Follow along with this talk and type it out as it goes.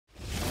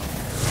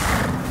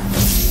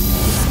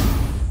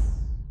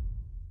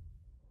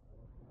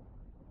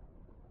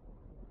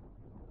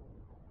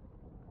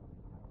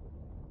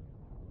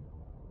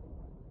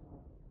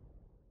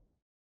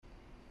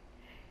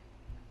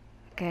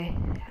Okay,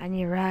 I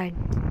need a ride.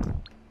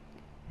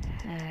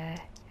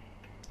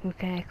 Who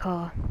can I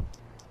call?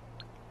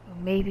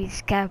 Maybe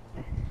this cab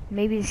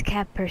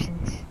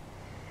person's.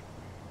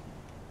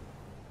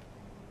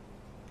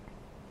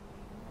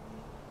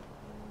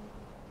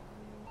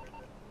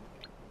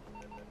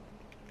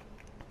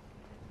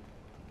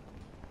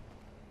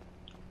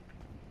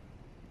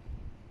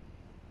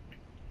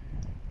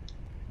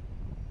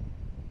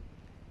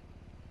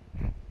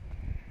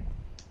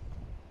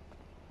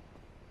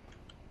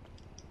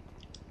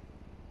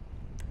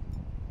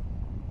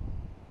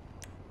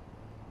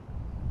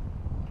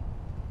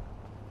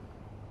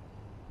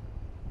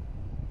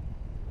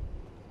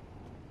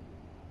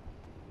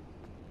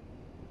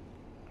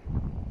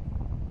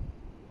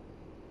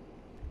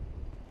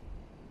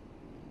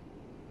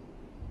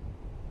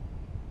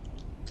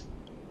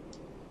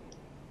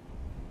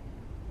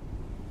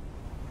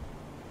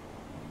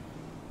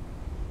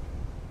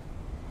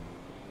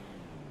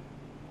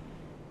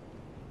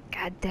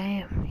 God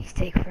damn, these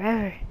take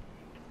forever.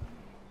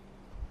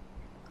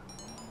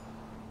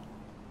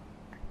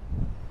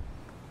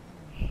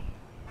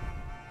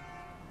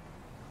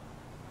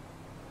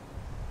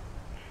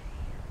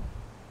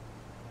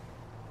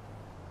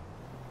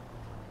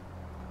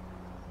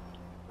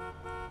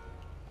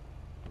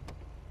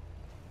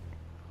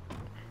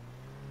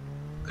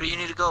 Where do you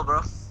need to go,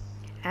 bro?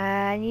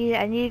 I need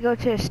to go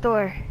to a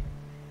store.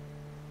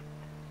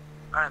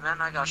 Alright, man,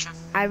 I got you.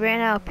 I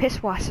ran out of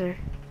piss washer.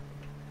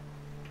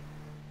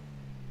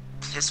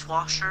 Piss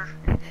washer?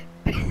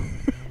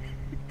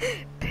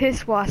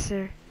 Piss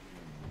washer.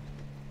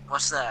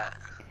 What's that?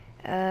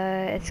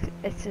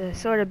 It's a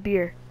sort of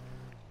beer.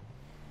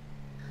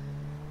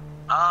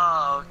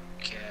 Oh,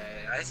 okay.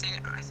 I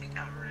think I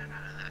ran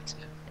out of that too.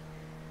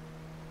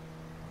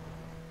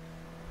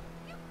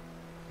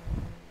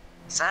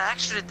 Is that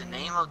actually the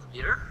name of the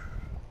beer?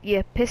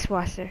 Yeah, piss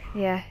washer.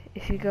 Yeah,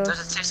 if you go. Does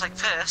it taste like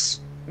piss?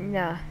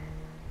 Nah.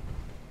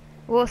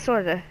 Well,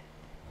 sorta.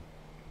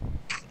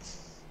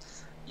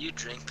 You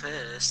drink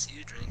piss.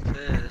 You drink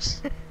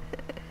piss.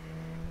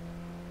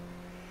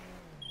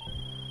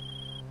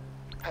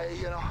 Hey,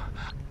 you know.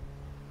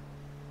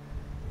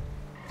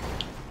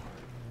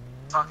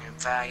 Fucking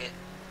faggot.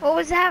 What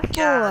was that for?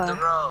 Get out of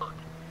the road.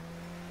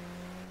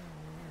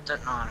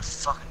 Doesn't know how to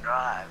fucking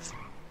drive.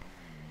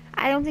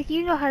 I don't think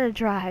you know how to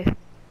drive.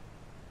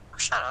 Oh,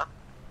 shut up.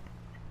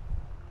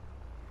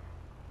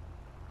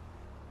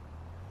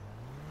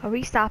 Are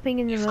we stopping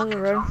in the You middle of the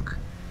fucking road? drunk?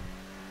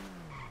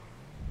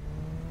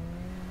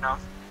 No.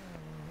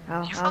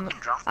 Oh, You fucking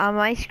drunk? on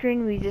my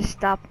screen we just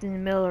stopped in the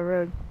middle of the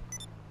road.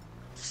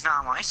 Not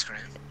on my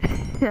screen.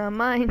 On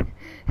mine.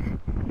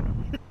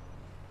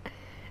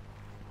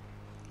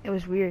 It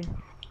was weird.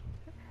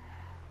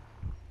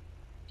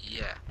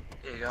 Yeah.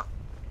 Here you go.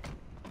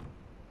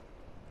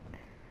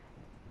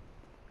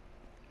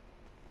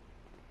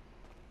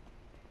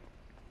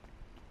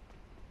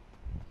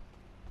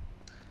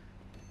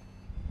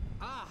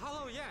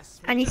 Hello,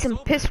 yes. I need some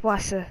piss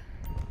washer.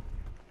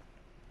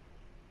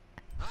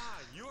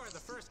 You are the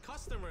first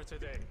customer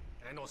today.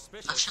 An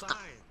auspicious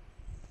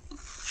Oh,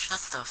 shut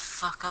the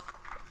fuck up.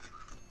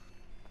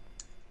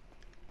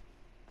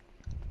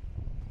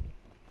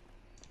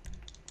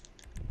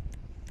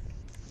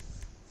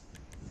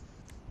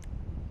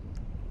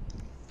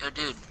 Yo,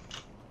 dude.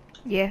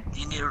 Yeah.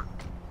 You need a...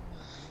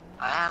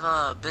 I have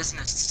a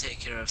business to take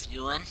care of.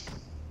 You in?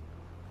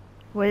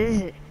 What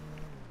is it?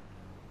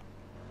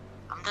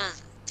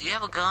 Do you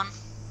have a gun?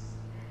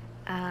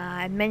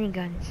 Many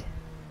guns.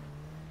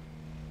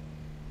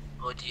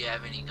 Or do you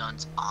have any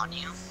guns on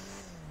you?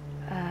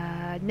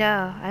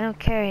 No, I don't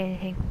carry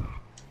anything.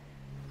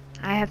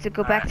 I have to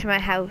go back to my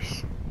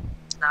house.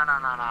 No.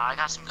 I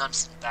got some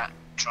guns in the back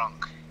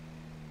trunk.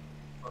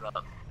 Hold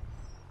up.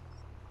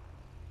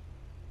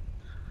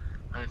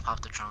 Let me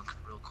pop the trunk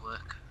real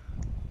quick.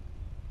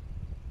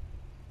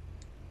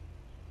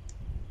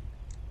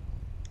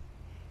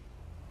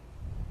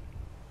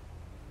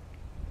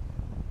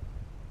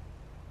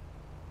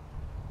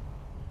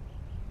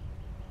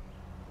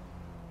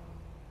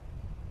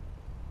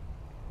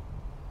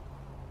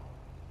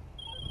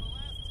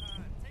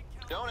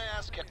 Don't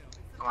ask him.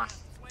 Come on.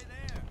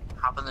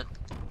 Hop in the...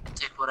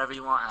 Take whatever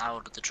you want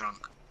out of the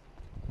trunk.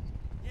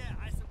 Yeah,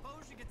 I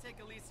suppose you could take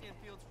Elysian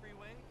Fields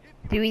Freeway.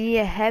 Do we need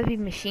a heavy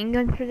machine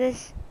gun for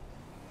this?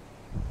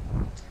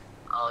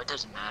 Oh, it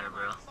doesn't matter,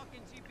 bro.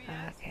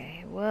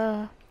 Okay,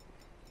 well,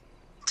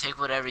 Take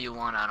whatever you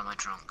want out of my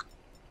trunk.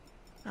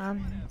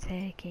 I'm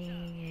taking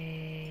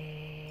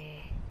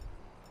a...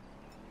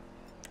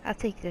 I'll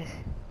take this.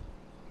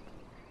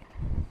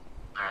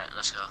 Alright,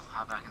 let's go.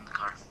 Hop back in the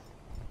car.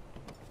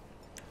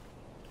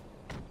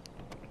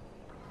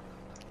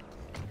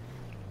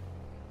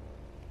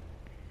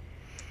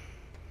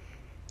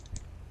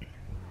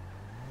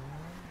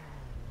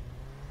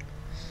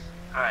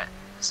 Alright,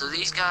 so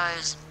these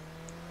guys,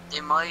 they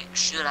might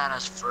shoot at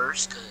us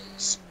first,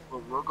 cause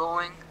where we're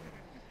going,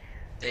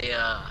 they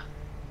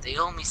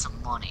owe me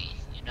some money,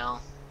 you know?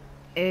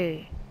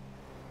 Hey.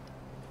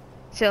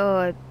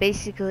 So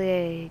basically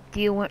a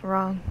deal went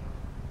wrong.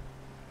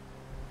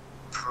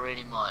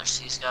 pretty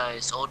much. These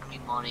guys owed me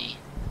money.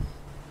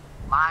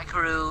 My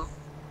crew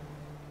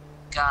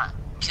got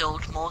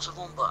killed, most of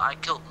them, but I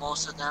killed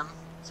most of them.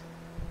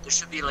 There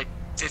should be like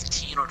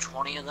 15 or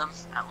 20 of them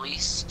at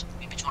least,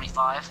 maybe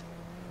 25.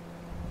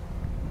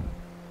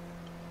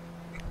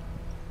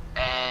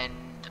 And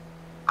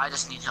I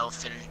just need help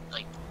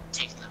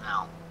taking them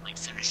out, like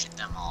finishing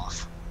them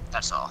off.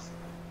 That's all.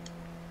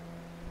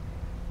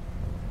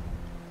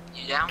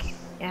 You down?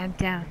 Yeah, I'm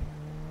down.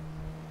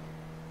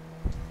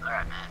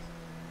 Alright, man.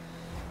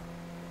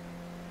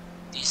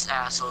 These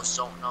assholes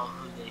don't know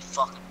who they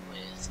fucking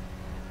with.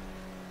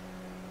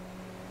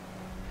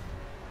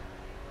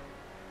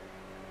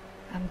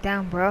 I'm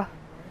down, bro.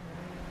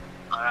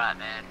 Alright,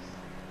 man.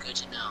 Good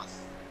to know.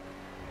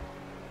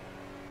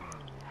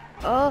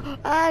 Oh,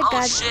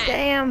 god shit.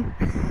 damn.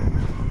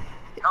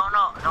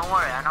 No, don't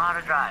worry. I know how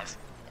to drive.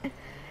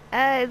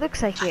 It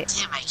looks like God it.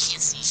 damn, I can't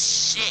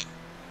see shit.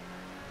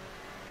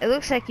 It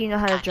looks like you know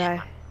how to God damn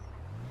drive.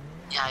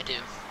 Yeah, I do.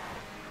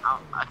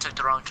 I took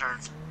the wrong turn.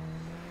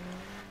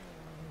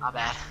 My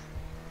bad.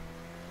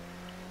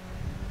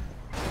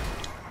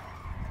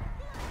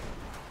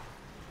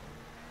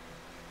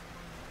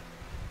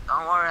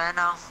 Don't worry, I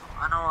know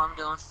what I'm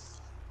doing.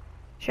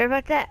 Sure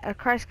about that? Our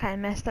car's kind of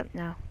messed up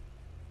now.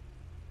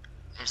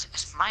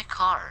 It's my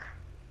car.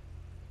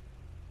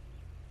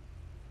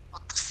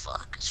 What the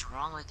fuck is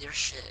wrong with your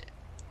shit,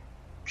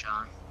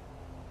 John?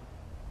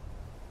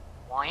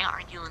 Why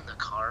aren't you in the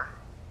car?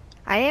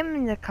 I am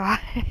in the car.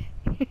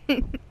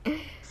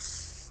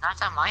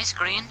 Not on my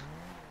screen.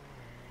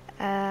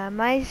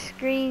 My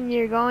screen,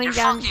 you're going You're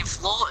down. fucking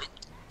floating.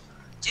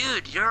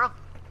 Dude, you're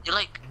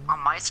like, on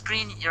my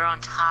screen, you're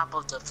on top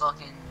of the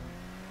fucking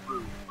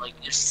roof. Like,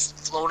 you're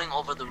floating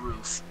over the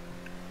roof.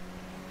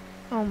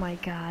 Oh my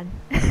god.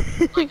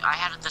 Like, I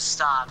had to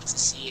stop to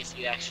see if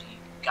you actually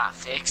got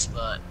fixed,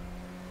 but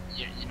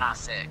you're not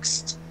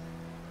fixed.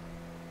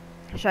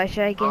 Should I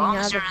get As long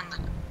in as the you're in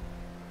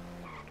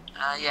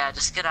the... yeah,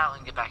 just get out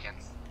and get back in.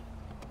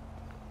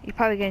 You're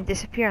probably gonna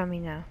disappear on me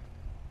now.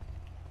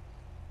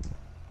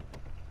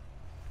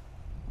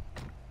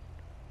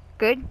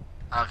 Good?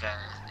 Okay,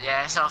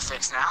 yeah, it's all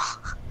fixed now.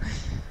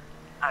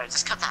 Alright,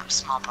 just cut that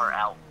small part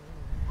out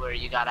where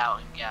you got out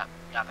and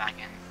got back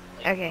in.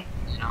 Like, Okay.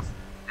 you know,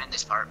 and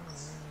this part.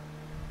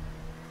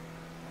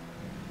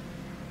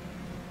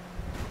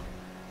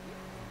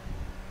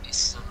 These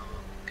son of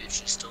a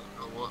bitches don't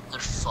know what they're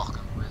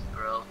fucking with,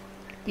 bro.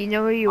 Do you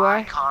know where you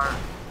My are? car.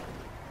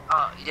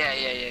 Oh,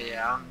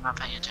 yeah. I'm not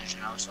paying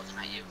attention. I was looking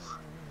at you.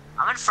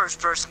 I'm in first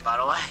person, by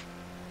the way.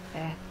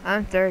 Yeah,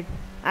 I'm third.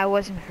 I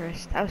wasn't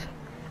first.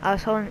 I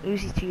was holding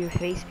Uzi to your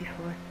face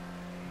before.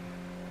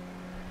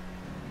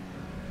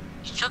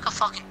 You took a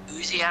fucking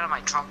Uzi out of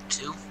my trunk,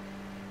 too?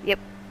 Yep.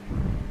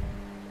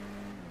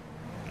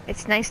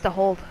 It's nice to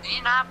hold. Can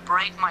you not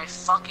break my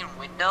fucking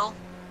window?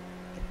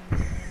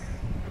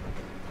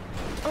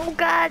 Oh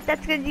god,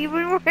 that's gonna be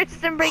even worse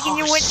than breaking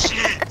your window.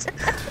 Shit.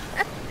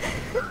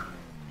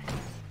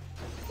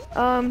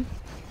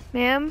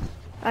 Ma'am?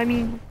 I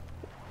mean,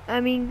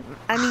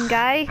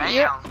 guy, Ma'am.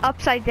 you're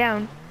upside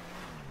down.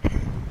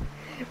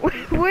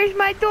 Where's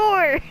my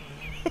door?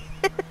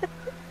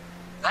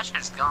 That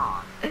shit's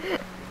gone.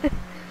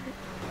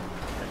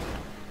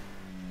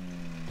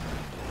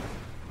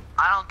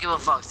 I don't give a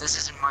fuck. This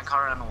isn't my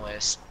car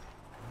anyways.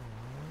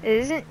 It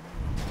isn't?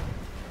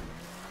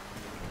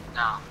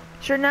 No.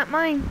 Sure not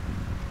mine.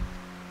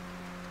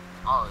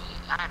 Oh,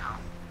 yeah, I know.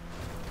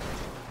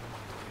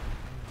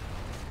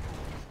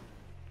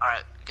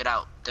 Alright, get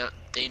out.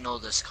 They know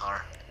this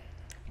car.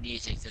 You need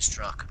to take this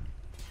truck.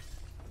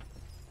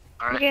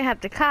 We're Alright? gonna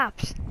have the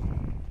cops.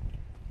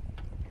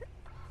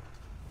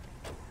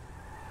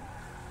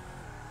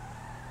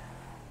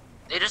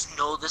 They just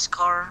know this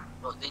car,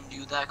 but they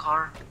knew that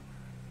car.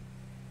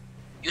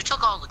 You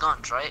took all the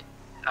guns, right?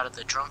 Out of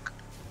the trunk?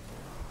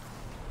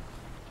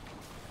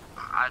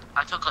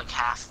 I took like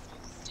half.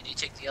 Did you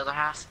take the other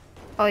half?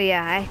 Oh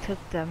yeah, I took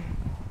them.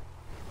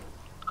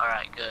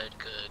 Alright, good.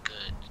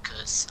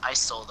 Because I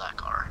stole that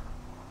car.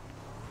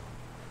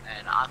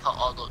 And I thought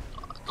all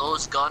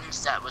those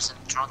guns that was in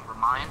the trunk were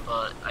mine,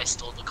 but I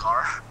stole the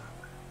car.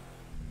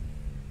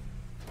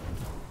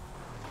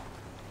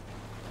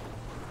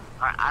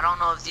 Alright, I don't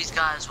know if these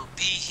guys will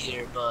be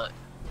here, but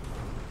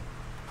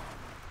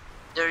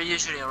they're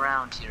usually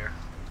around here.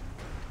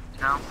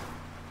 You know?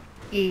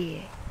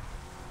 Yeah.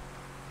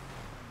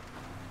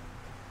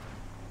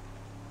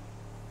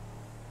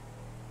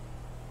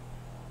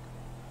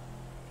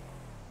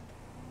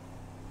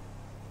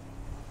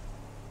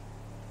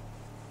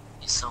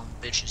 These some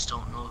bitches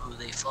don't know who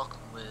they fucking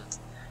with.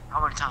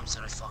 How many times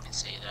did I fucking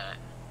say that?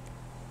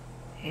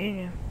 I don't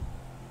know.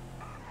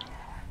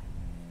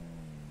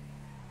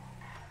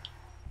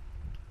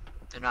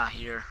 They're not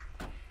here.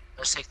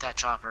 Let's take that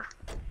chopper.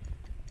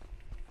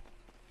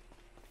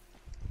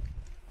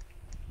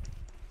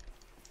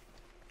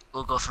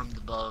 We'll go from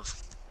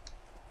above.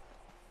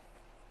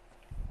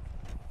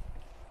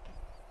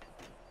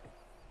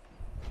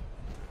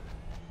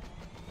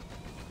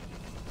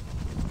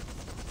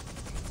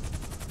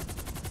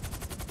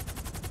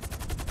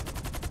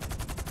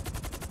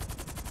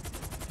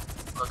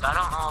 Look, I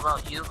don't know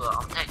about you, but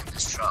I'm taking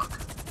this truck.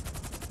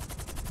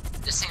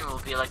 This thing will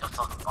be like a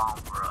fucking bomb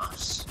for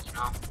us, you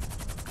know?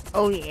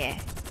 Oh yeah.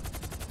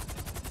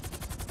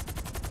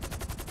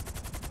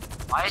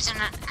 Why isn't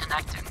it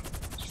connecting?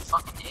 You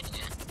fucking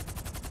idiot.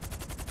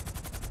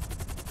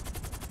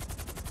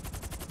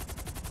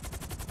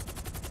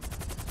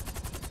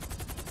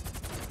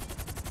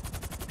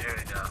 There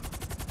we go.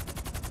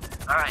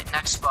 Alright,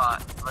 next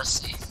spot. Let's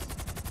see.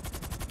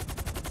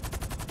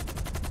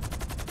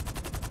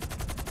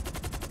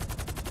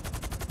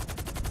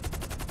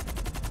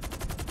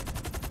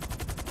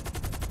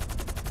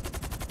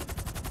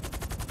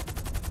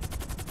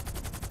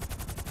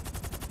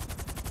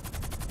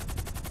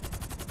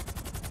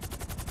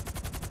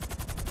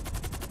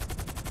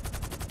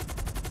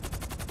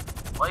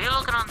 What are you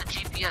looking on the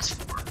GPS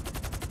for?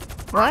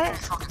 We're up in What?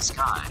 the fucking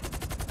sky.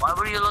 Why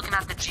were you looking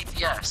at the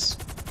GPS?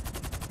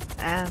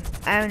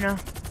 I don't know.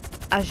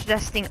 I was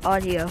adjusting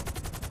audio.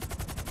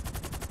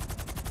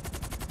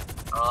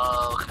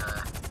 Oh,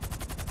 okay.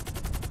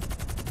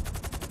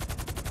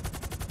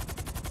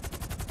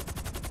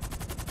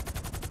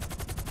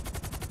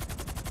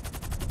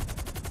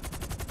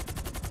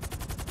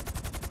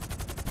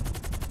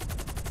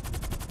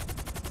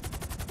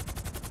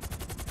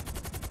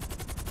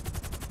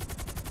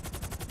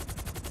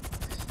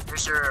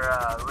 Here's their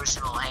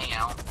original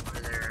hangout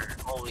where they're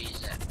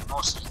always at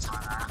most of the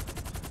time at.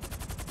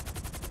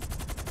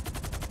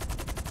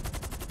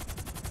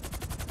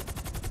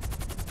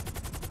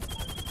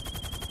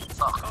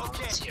 Fuck, no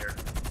one's here.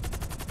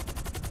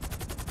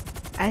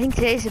 I think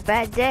today's a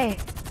bad day.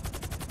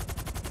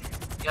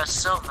 Guess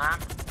so, man.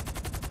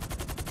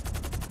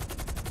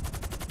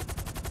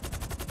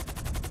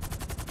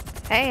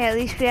 Hey, at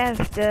least we have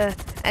the.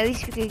 At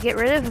least we could get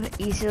rid of him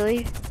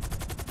easily.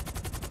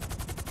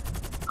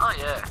 Oh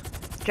yeah.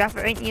 Drop it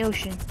right in the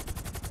ocean.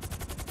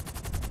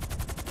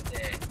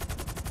 Yeah.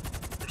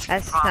 Which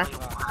That's probably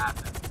not- won't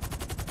happen.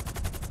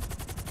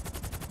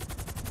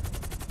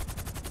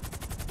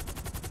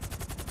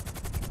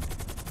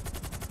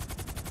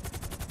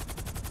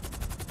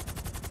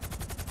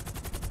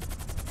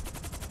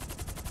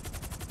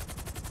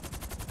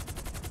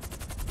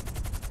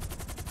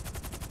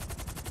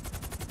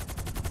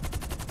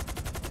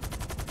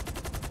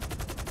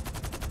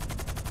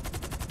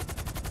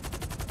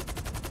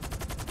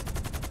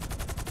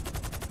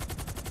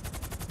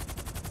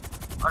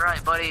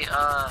 Alright, buddy,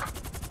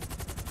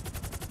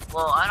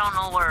 well, I don't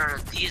know where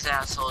these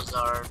assholes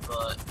are,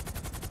 but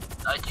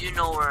I do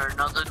know where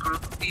another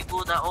group of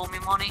people that owe me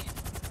money.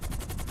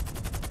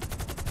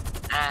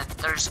 And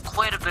there's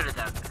quite a bit of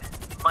them.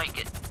 You might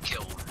get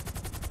killed.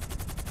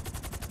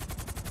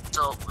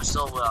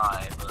 So will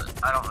I, but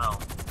I don't know.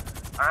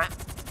 Alright?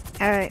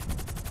 Alright.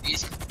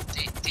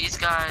 These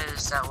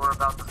guys that we're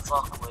about to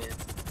fuck with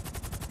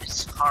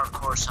is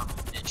hardcore son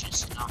of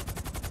bitches, you know?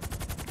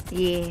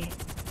 Yeah.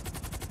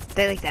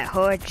 They like that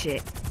hard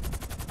shit.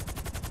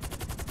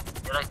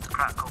 They like the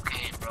crack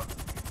cocaine, bro.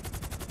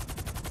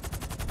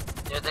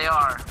 There they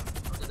are.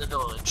 Look at the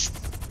village.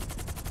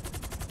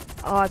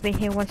 Oh, I've been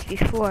here once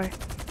before.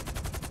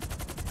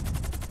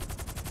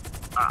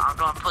 I'm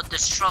gonna put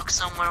this truck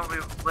somewhere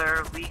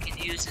where we can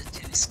use it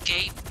to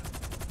escape.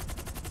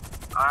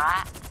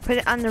 Alright? Put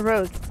it on the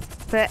road.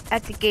 Put it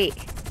at the gate.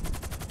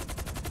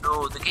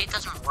 No, the gate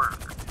doesn't work.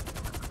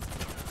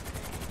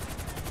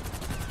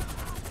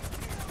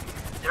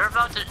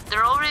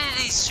 They're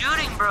already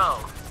shooting, bro.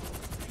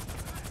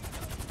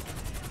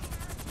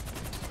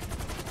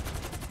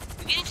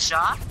 You getting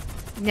shot?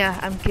 No,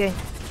 I'm good.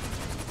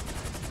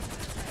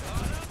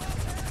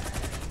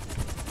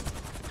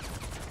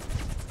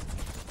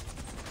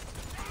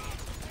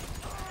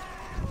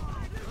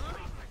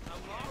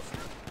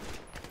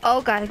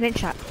 Oh god, I've been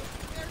shot.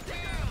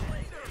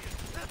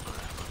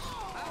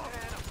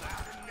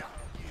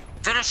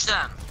 Finish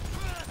them.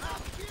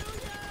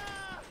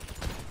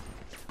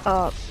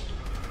 Oh,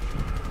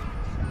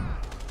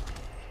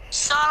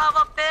 Son of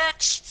a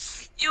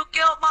bitch! You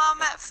killed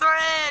my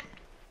friend!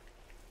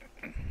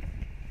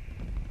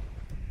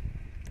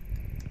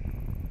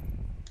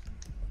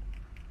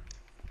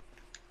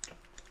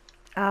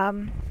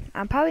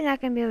 I'm probably not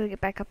gonna be able to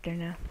get back up there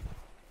now.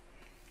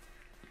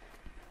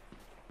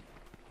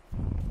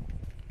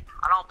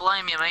 I don't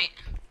blame you, mate.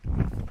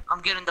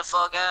 I'm getting the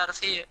fuck out of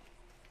here.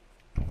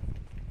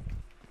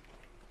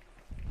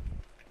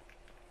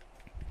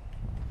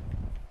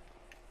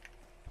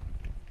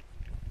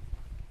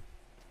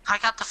 I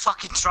got the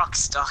fucking truck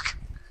stuck.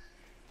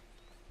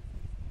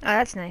 Oh,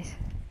 that's nice.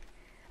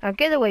 A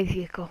getaway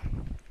vehicle.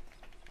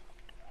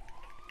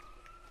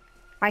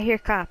 I hear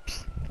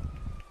cops.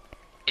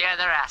 Yeah,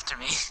 they're after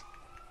me.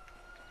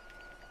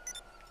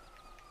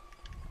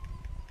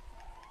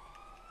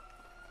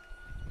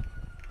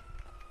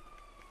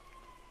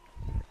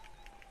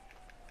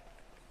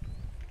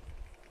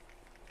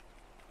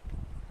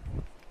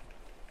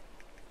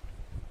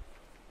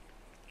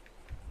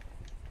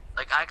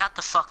 Like, I got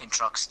the fucking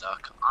truck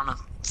stuck on a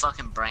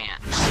fucking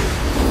branch.